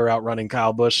Cody Ware outrunning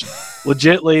Kyle Busch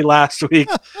legitly last week,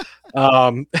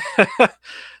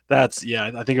 that's,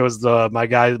 I think it was my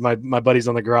guys, my buddies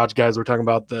on the Garage Guys were talking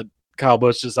about that Kyle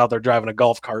Busch just out there driving a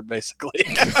golf cart, basically.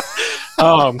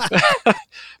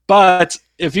 But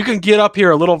if you can get up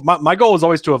here a little, my goal is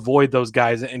always to avoid those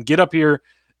guys and get up here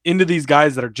into these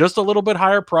guys that are just a little bit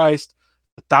higher priced,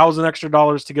 $1,000 extra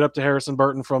to get up to Harrison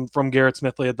Burton from Garrett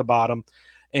Smithley at the bottom.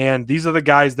 And these are the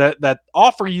guys that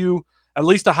offer you at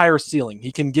least a higher ceiling.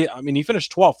 He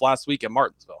finished 12th last week at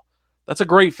Martinsville. That's a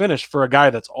great finish for a guy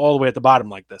that's all the way at the bottom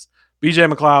like this.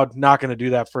 BJ McLeod, not going to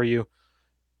do that for you.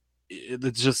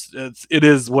 It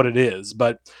is what it is.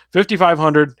 But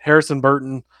 5,500, Harrison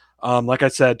Burton, like I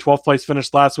said, 12th place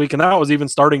finish last week, and that was even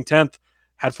starting 10th,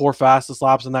 had 4 fastest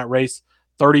laps in that race,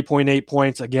 30.8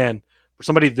 points. Again, for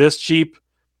somebody this cheap,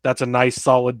 that's a nice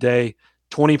solid day.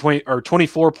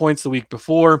 24 points the week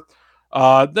before.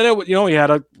 Then he had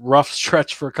a rough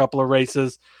stretch for a couple of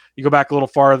races. You go back a little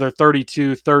farther,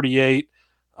 32, 38,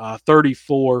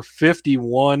 34,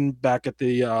 51 back at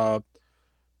the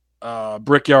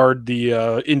Brickyard,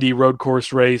 the Indy road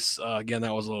course race. Again,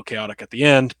 that was a little chaotic at the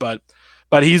end, but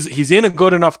he's in a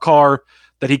good enough car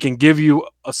that he can give you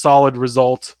a solid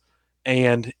result,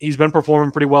 and he's been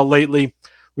performing pretty well lately.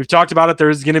 We've talked about it.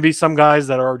 There's going to be some guys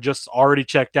that are just already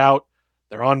checked out.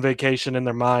 They're on vacation in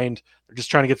their mind. They're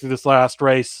just trying to get through this last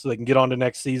race so they can get on to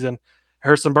next season.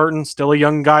 Harrison Burton, still a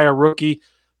young guy, a rookie,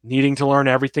 needing to learn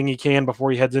everything he can before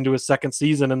he heads into his second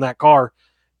season in that car,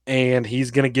 and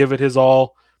he's going to give it his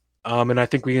all. And I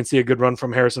think we can see a good run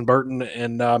from Harrison Burton,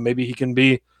 and maybe he can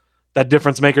be that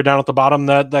difference maker down at the bottom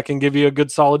that can give you a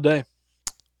good solid day.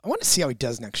 I want to see how he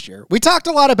does next year. We talked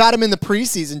a lot about him in the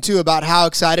preseason, too, about how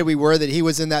excited we were that he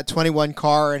was in that 21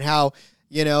 car and how,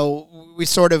 we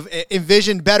sort of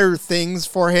envisioned better things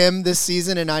for him this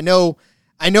season. And I know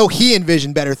he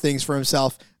envisioned better things for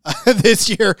himself this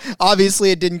year. Obviously,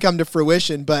 it didn't come to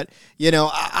fruition, but,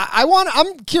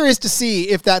 I'm curious to see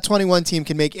if that 21 team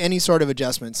can make any sort of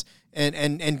adjustments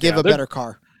and give a better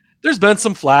car. There's been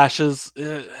some flashes.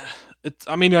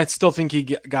 I still think he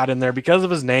got in there because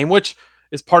of his name, which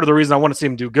is part of the reason I want to see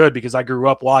him do good, because I grew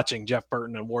up watching Jeff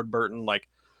Burton and Ward Burton.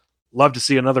 Love to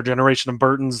see another generation of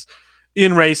Burtons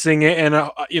in racing, and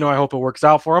I hope it works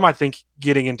out for him. I think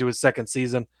getting into his second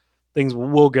season, things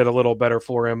will get a little better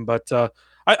for him, but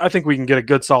I think we can get a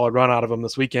good solid run out of him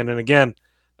this weekend. And again,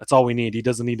 that's all we need. He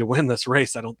doesn't need to win this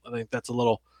race. I think that's a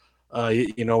little,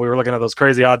 we were looking at those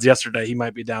crazy odds yesterday. He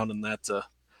might be down in that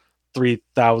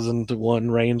 3,000 to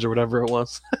 1 range or whatever it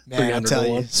was. Man, I tell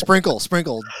you, sprinkle,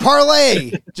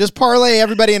 parlay, just parlay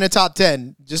everybody in a top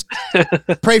 10. Just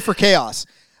pray for chaos.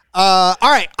 All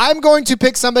right, I'm going to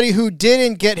pick somebody who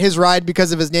didn't get his ride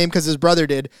because of his name, because his brother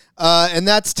did, and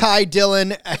that's Ty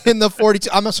Dillon in the 42.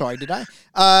 I'm sorry, did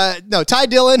I? No, Ty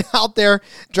Dillon out there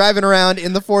driving around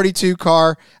in the 42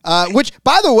 car, which,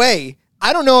 by the way,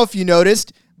 I don't know if you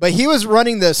noticed, but he was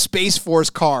running the Space Force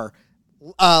car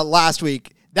last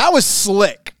week. That was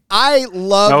slick. I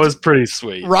loved. That was pretty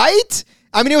sweet, right?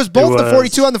 I mean, it was both the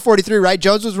 42 and the 43, right?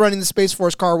 Jones was running the Space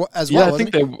Force car as well.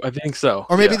 Yeah, I think so.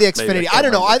 Or maybe the Xfinity. Maybe, I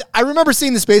don't know. I remember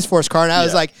seeing the Space Force car, and I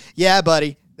was like, yeah,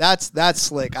 buddy, that's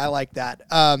slick. I like that.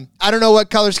 I don't know what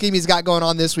color scheme he's got going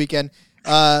on this weekend,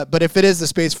 but if it is the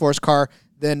Space Force car,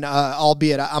 then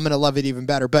albeit I'm going to love it even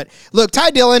better. But look,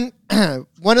 Ty Dillon,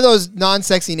 one of those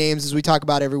non-sexy names as we talk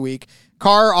about every week.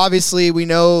 Car, obviously, we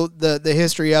know the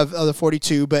history of the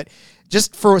 42, but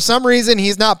just for some reason,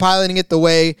 he's not piloting it the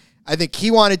way I think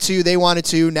he wanted to, they wanted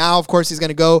to. Now, of course, he's going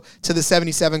to go to the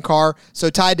 77 car. So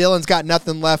Ty Dillon's got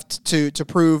nothing left to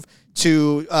prove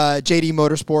to JD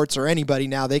Motorsports or anybody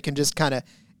now. They can just kind of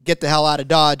get the hell out of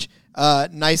Dodge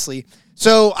nicely.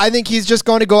 So I think he's just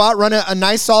going to go out, run a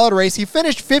nice, solid race. He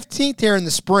finished 15th here in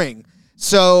the spring.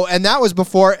 So, and that was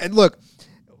before, and look,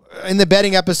 in the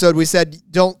betting episode, we said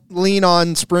don't lean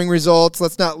on spring results.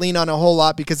 Let's not lean on a whole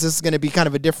lot because this is going to be kind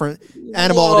of a different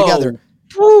animal altogether.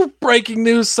 Woo, breaking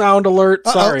news sound alert.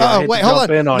 Sorry. Wait, hold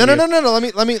on. No.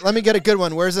 Let me get a good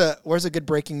one. Where's a good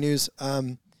breaking news?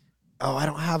 I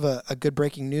don't have a good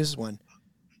breaking news one.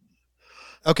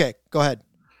 Okay, go ahead.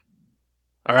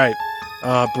 All right.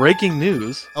 Breaking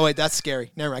news. Oh wait, that's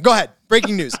scary. Never mind. Go ahead.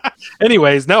 Breaking news.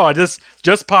 Anyways, no, I just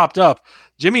popped up.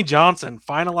 Jimmy Johnson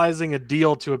finalizing a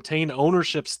deal to obtain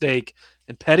ownership stake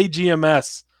in Petty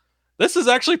GMS. This is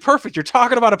actually perfect. You're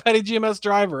talking about a Petty GMS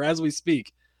driver as we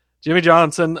speak. Jimmy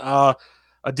Johnson, a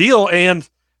deal, and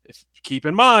keep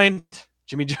in mind,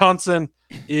 Jimmy Johnson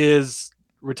is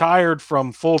retired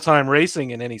from full-time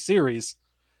racing in any series.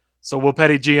 So will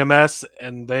Petty GMS,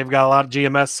 and they've got a lot of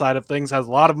GMS side of things, has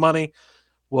a lot of money.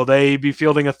 Will they be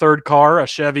fielding a third car, a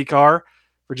Chevy car,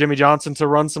 for Jimmy Johnson to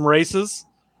run some races?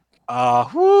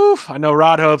 I know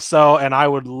Rod hopes so, and I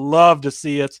would love to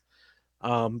see it.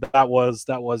 That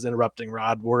was interrupting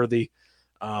Rod worthy.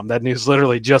 That news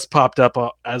literally just popped up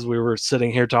as we were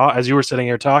sitting here as you were sitting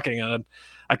here talking, and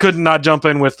I could not jump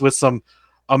in with some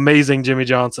amazing Jimmy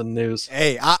Johnson news.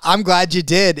 Hey, I'm glad you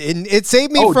did, and it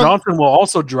saved me from. Johnson will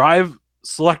also drive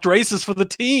select races for the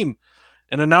team.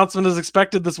 An announcement is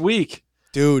expected this week,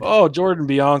 dude. Oh, Jordan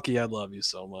Bianchi, I love you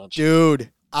so much, dude.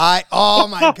 Oh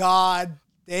my God.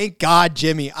 Thank God,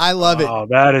 Jimmy. I love it. Oh,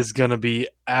 that is going to be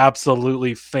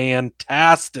absolutely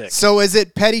fantastic. So is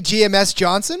it Petty GMS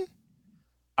Johnson?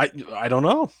 I don't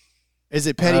know. Is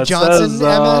it Petty Johnson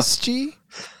MSG?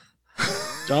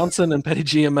 Johnson and Petty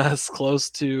GMS close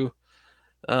to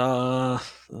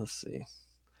let's see.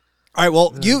 All right,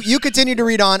 well, you continue to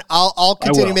read on. I'll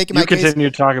continue making my case. You continue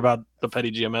to talk about the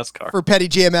Petty GMS car. For Petty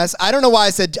GMS. I don't know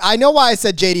why I know why I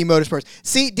said JD Motorsports.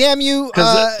 See, damn you.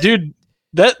 Dude,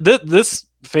 this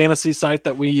fantasy site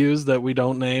that we use that we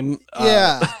don't name.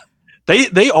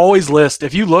 They always list,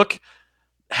 if you look,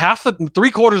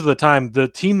 three-quarters of the time, the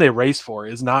team they race for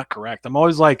is not correct. I'm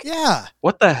always like,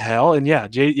 what the hell? And I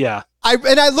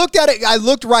looked at it. I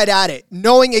looked right at it,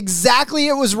 knowing exactly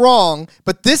it was wrong.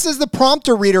 But this is the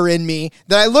prompter reader in me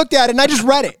that I looked at it and I just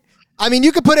read it. I mean,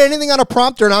 you could put anything on a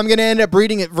prompter, and I'm going to end up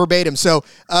reading it verbatim. So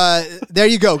there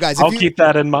you go, guys. I'll keep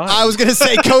that in mind. I was going to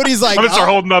say, Cody's like, I'm going to start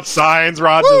holding up signs.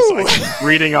 Rod's just like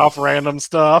reading off random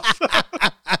stuff.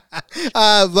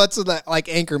 Let's like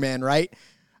Anchorman, right?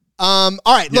 All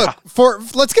right, look,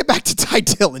 let's get back to Ty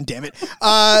Dillon, damn it.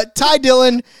 Ty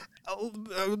Dillon,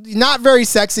 not very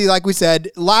sexy, like we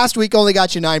said. Last week only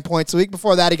got you 9 points. The week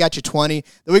before that, he got you 20.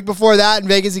 The week before that in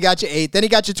Vegas, he got you 8. Then he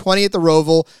got you 20 at the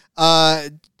Roval.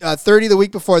 30 the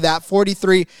week before that,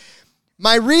 43.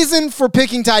 My reason for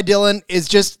picking Ty Dillon is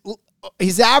just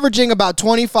he's averaging about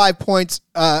 25 points,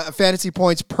 fantasy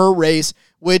points per race,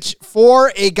 which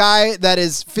for a guy that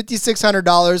is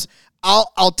 $5,600,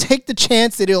 I'll take the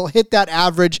chance that he'll hit that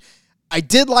average. I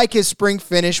did like his spring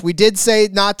finish. We did say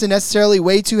not to necessarily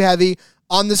way too heavy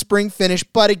on the spring finish,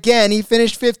 but again, he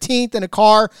finished 15th in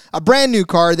a brand new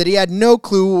car that he had no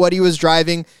clue what he was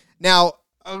driving. Now,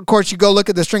 of course, you go look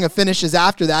at the string of finishes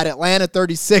after that. Atlanta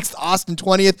 36th, Austin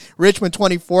 20th, Richmond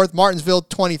 24th, Martinsville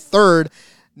 23rd.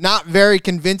 Not very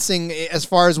convincing as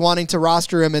far as wanting to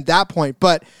roster him at that point.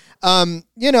 But,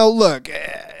 look,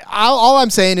 all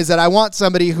I'm saying is that I want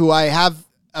somebody who I have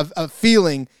a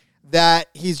feeling that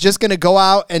he's just going to go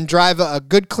out and drive a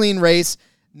good, clean race,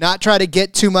 not try to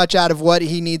get too much out of what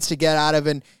he needs to get out of,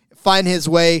 and find his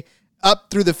way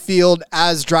up through the field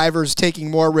as drivers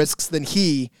taking more risks than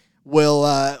he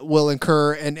will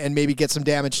incur and maybe get some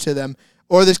damage to them.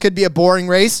 Or this could be a boring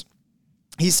race.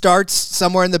 He starts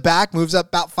somewhere in the back, moves up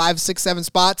about 5, 6, 7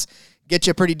 spots, get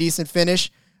you a pretty decent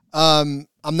finish. I'm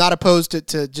not opposed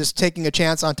to just taking a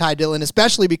chance on Ty Dillon,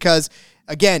 especially because,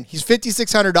 again, he's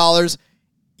 $5,600.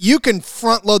 You can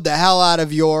front load the hell out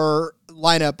of your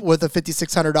lineup with a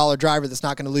 $5,600 driver that's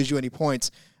not going to lose you any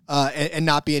points and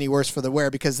not be any worse for the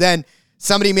wear, because then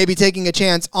somebody may be taking a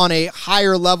chance on a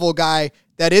higher level guy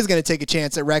that is going to take a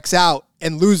chance that wrecks out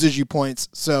and loses you points.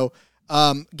 So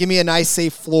give me a nice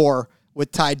safe floor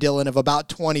with Ty Dillon of about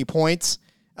 20 points,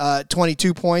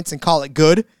 22 points, and call it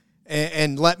good.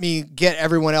 And let me get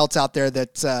everyone else out there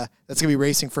that's going to be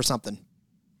racing for something.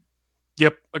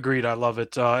 Yep, agreed. I love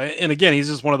it. And again, he's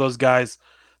just one of those guys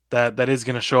that is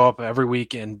going to show up every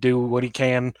week and do what he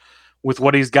can with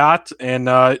what he's got,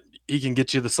 and he can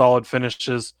get you the solid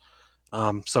finishes.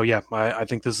 So yeah, I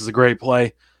think this is a great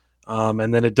play.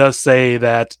 And then it does say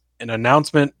that an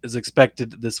announcement is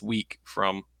expected this week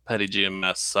from Petty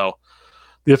GMS. So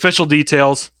the official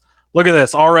details. Look at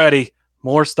this already.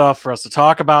 More stuff for us to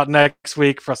talk about next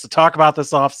week, for us to talk about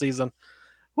this offseason.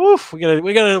 Woof, we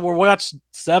gotta watch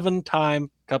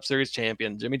 7-time Cup Series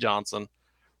champion Jimmy Johnson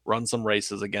run some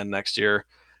races again next year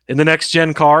in the next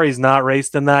gen car. He's not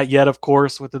raced in that yet, of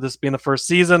course, with this being the first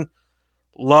season.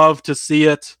 Love to see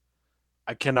it.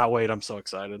 I cannot wait. I'm so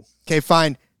excited. Okay,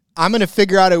 fine. I'm gonna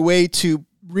figure out a way to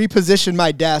reposition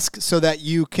my desk so that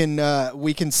you can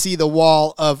we can see the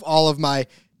wall of all of my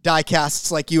die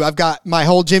casts like you. I've got my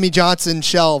whole Jimmy Johnson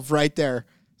shelf right there.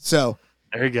 So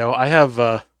there you go. I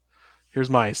have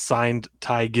here's my signed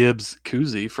Ty Gibbs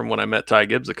koozie from when I met Ty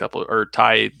Gibbs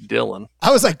Ty Dillon.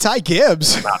 I was like, Ty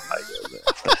Gibbs? Not Ty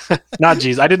Gibbs. Not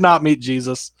Jesus. I did not meet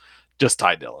Jesus, just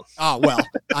Ty Dillon. Oh, well,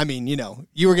 I mean,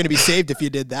 you were going to be saved if you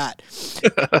did that.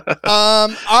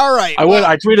 All right.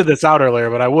 I tweeted this out earlier,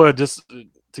 but I would just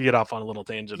to get off on a little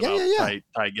tangent about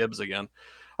Ty Gibbs again.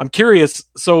 I'm curious.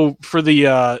 So for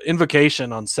the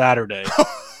invocation on Saturday,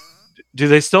 do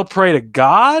they still pray to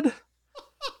God,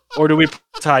 or do we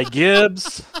Ty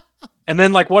Gibbs? And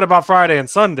then, what about Friday and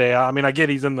Sunday? I mean, I get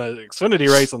he's in the Xfinity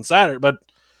race on Saturday, but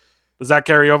does that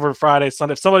carry over Friday,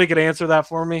 Sunday? If somebody could answer that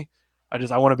for me,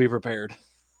 I want to be prepared.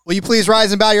 Will you please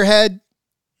rise and bow your head?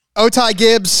 Oh, Ty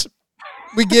Gibbs,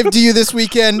 we give to you this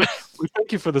weekend. We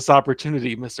thank you for this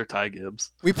opportunity, Mr. Ty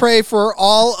Gibbs. We pray for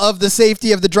all of the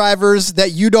safety of the drivers,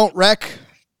 that you don't wreck.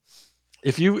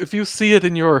 If you see it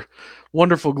in your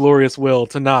wonderful, glorious will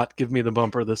to not give me the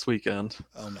bumper this weekend.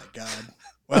 Oh my God.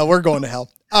 Well, we're going to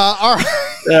hell. All right.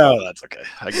 Yeah, that's okay.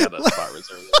 I got that spot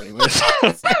reserved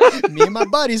anyways. Me and my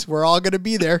buddies, we're all going to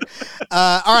be there.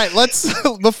 All right, let's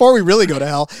before we really go to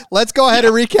hell, let's go ahead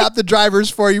and recap the drivers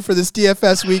for you for this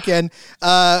DFS weekend.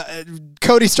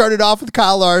 Cody started off with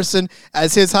Kyle Larson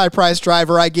as his high-priced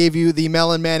driver. I gave you the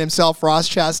Melon Man himself, Ross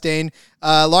Chastain.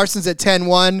 Larson's at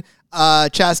 10-1,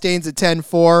 Chastain's at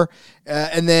 10-4,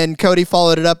 and then Cody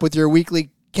followed it up with your weekly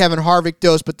Kevin Harvick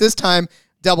dose, but this time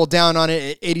double down on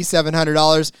it at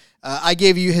 $8,700. I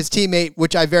gave you his teammate,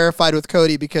 which I verified with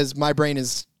Cody because my brain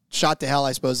is shot to hell,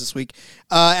 I suppose, this week,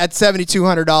 at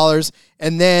 $7,200.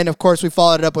 And then, of course, we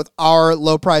followed it up with our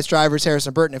low-price drivers,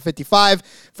 Harrison Burton at $55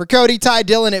 for Cody, Ty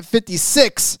Dillon at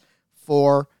 $56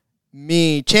 for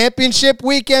me. Championship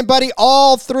weekend, buddy.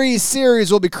 All 3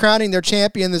 series will be crowning their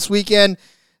champion this weekend.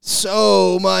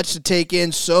 So much to take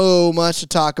in, so much to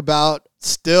talk about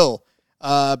still.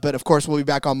 But, of course, we'll be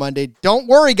back on Monday. Don't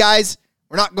worry, guys.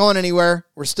 We're not going anywhere.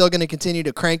 We're still going to continue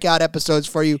to crank out episodes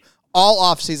for you all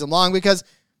off-season long because,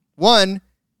 1,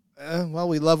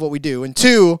 we love what we do. And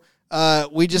 2,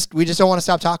 we just don't want to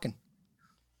stop talking.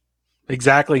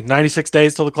 Exactly. 96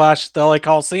 days till the Clash at the LA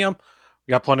Coliseum.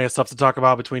 We got plenty of stuff to talk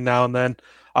about between now and then.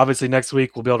 Obviously, next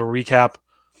week we'll be able to recap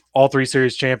all 3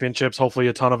 series championships, hopefully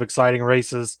a ton of exciting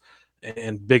races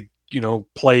and big,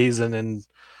 plays and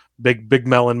big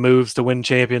melon moves to win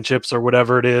championships or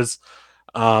whatever it is.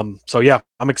 So yeah,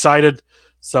 I'm excited.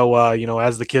 So,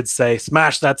 as the kids say,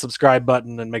 smash that subscribe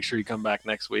button and make sure you come back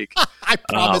next week. I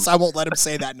promise I won't let him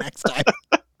say that next time.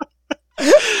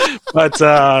 But,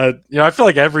 I feel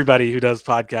like everybody who does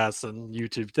podcasts and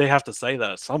YouTube, they have to say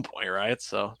that at some point, right?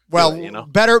 So,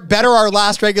 better our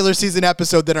last regular season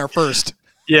episode than our first.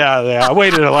 Yeah. I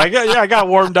waited I got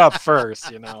warmed up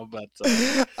first, but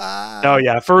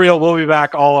for real, we'll be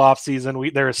back all off season.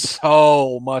 There's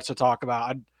so much to talk about.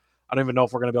 I don't even know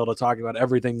if we're going to be able to talk about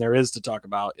everything there is to talk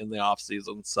about in the off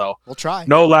season. So we'll try.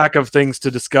 No lack of things to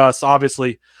discuss.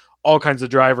 Obviously, all kinds of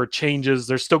driver changes.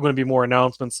 There's still going to be more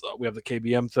announcements. We have the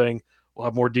KBM thing. We'll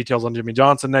have more details on Jimmy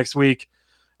Johnson next week.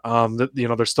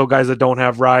 There's still guys that don't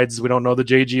have rides. We don't know the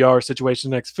JGR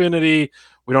situation in Xfinity.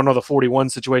 We don't know the 41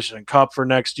 situation in Cup for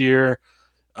next year.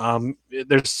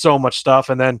 There's so much stuff.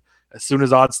 And then as soon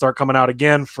as odds start coming out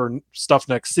again for stuff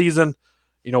next season,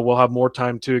 we'll have more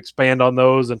time to expand on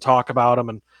those and talk about them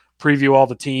and preview all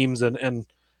the teams. And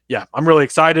yeah, I'm really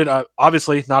excited.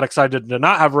 Obviously not excited to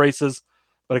not have races,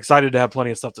 but excited to have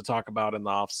plenty of stuff to talk about in the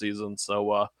off season.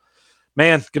 So,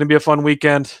 man, going to be a fun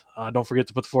weekend. Don't forget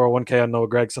to put the 401k on Noah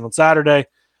Gragson on Saturday.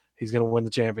 He's going to win the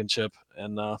championship.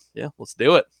 And let's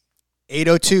do it.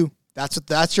 802.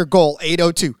 That's your goal.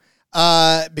 802.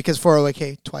 Because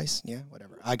 401k twice. Yeah,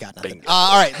 whatever. I got nothing.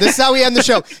 All right. This is how we end the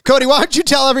show. Cody, why don't you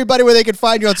tell everybody where they can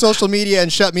find you on social media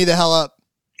and shut me the hell up?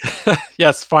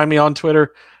 Yes. Find me on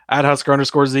Twitter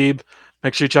 @Husker_Zeeb.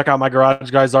 Make sure you check out my Garage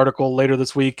Guys article later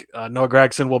this week. Noah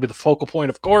Gragson will be the focal point,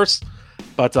 of course,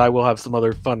 but I will have some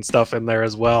other fun stuff in there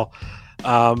as well.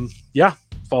 Follow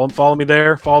me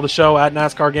there. Follow the show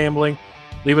 @NASCAR Gambling.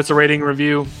 Leave us a rating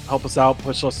review. Help us out.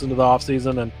 Push us into the off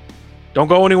season. And don't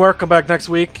go anywhere. Come back next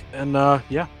week. And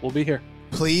we'll be here.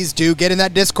 Please do get in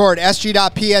that Discord,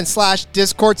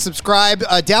 sg.pn/Discord. Subscribe.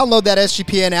 Download that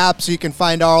SGPN app so you can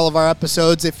find all of our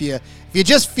episodes. If you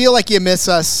just feel like you miss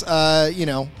us, I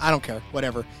don't care.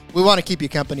 Whatever. We want to keep you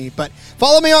company. But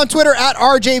follow me on Twitter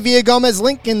 @RJ Villagomez.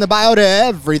 Link in the bio to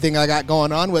everything I got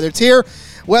going on, whether it's here,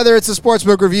 whether it's a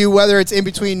sportsbook review, whether it's in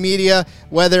between media,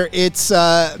 whether it's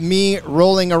me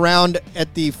rolling around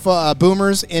at the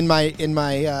boomers in my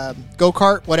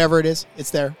go-kart, whatever it is,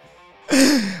 it's there.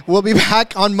 We'll be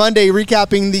back on Monday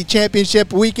recapping the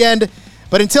championship weekend.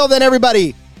 But until then,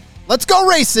 everybody, let's go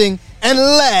racing and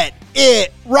let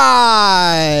it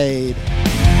ride.